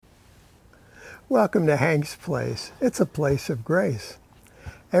Welcome to Hank's Place. It's a place of grace.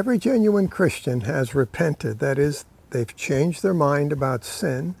 Every genuine Christian has repented. That is, they've changed their mind about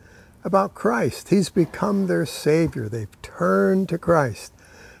sin, about Christ. He's become their Savior. They've turned to Christ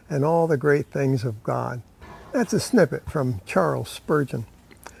and all the great things of God. That's a snippet from Charles Spurgeon.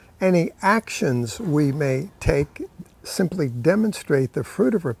 Any actions we may take simply demonstrate the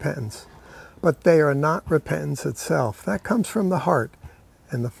fruit of repentance, but they are not repentance itself. That comes from the heart,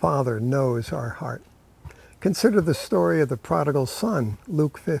 and the Father knows our heart. Consider the story of the prodigal son,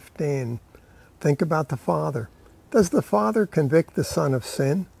 Luke 15. Think about the Father. Does the Father convict the Son of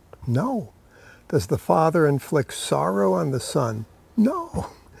sin? No. Does the Father inflict sorrow on the Son? No.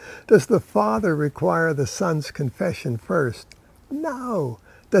 Does the Father require the Son's confession first? No.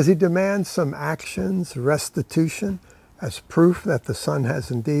 Does he demand some actions, restitution, as proof that the Son has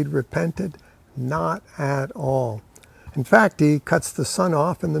indeed repented? Not at all. In fact, he cuts the Son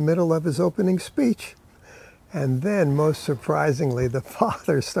off in the middle of his opening speech. And then, most surprisingly, the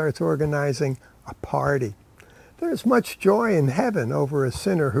Father starts organizing a party. There's much joy in heaven over a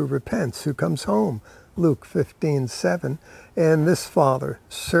sinner who repents, who comes home, Luke 15:7, and this Father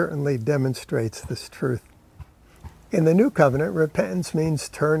certainly demonstrates this truth. In the New Covenant, repentance means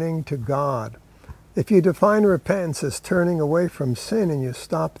turning to God. If you define repentance as turning away from sin and you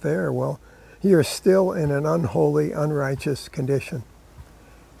stop there, well, you're still in an unholy, unrighteous condition.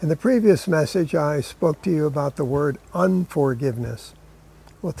 In the previous message, I spoke to you about the word unforgiveness.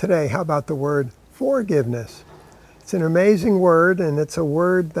 Well, today, how about the word forgiveness? It's an amazing word, and it's a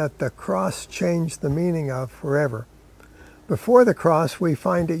word that the cross changed the meaning of forever. Before the cross, we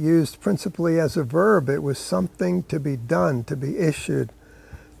find it used principally as a verb. It was something to be done, to be issued.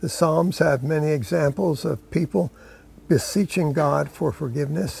 The Psalms have many examples of people beseeching God for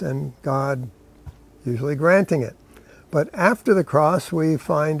forgiveness and God usually granting it. But after the cross, we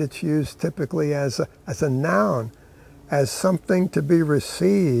find it's used typically as a noun, as something to be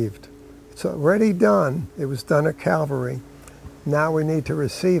received. It's already done. It was done at Calvary. Now we need to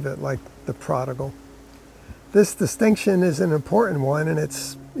receive it like the prodigal. This distinction is an important one, and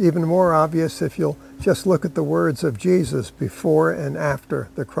it's even more obvious if you'll just look at the words of Jesus before and after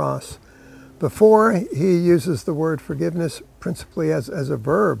the cross. Before, he uses the word forgiveness principally as a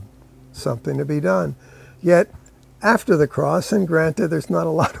verb, something to be done. Yet, after the cross, and granted there's not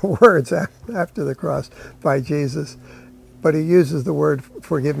a lot of words after the cross by Jesus, but he uses the word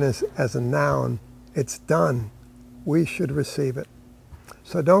forgiveness as a noun. It's done. We should receive it.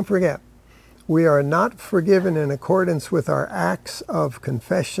 So don't forget, we are not forgiven in accordance with our acts of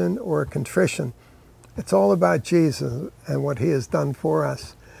confession or contrition. It's all about Jesus and what he has done for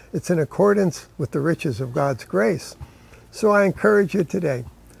us. It's in accordance with the riches of God's grace. So I encourage you today,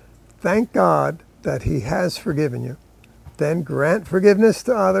 thank God that he has forgiven you. Then grant forgiveness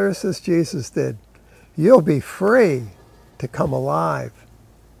to others as Jesus did. You'll be free to come alive.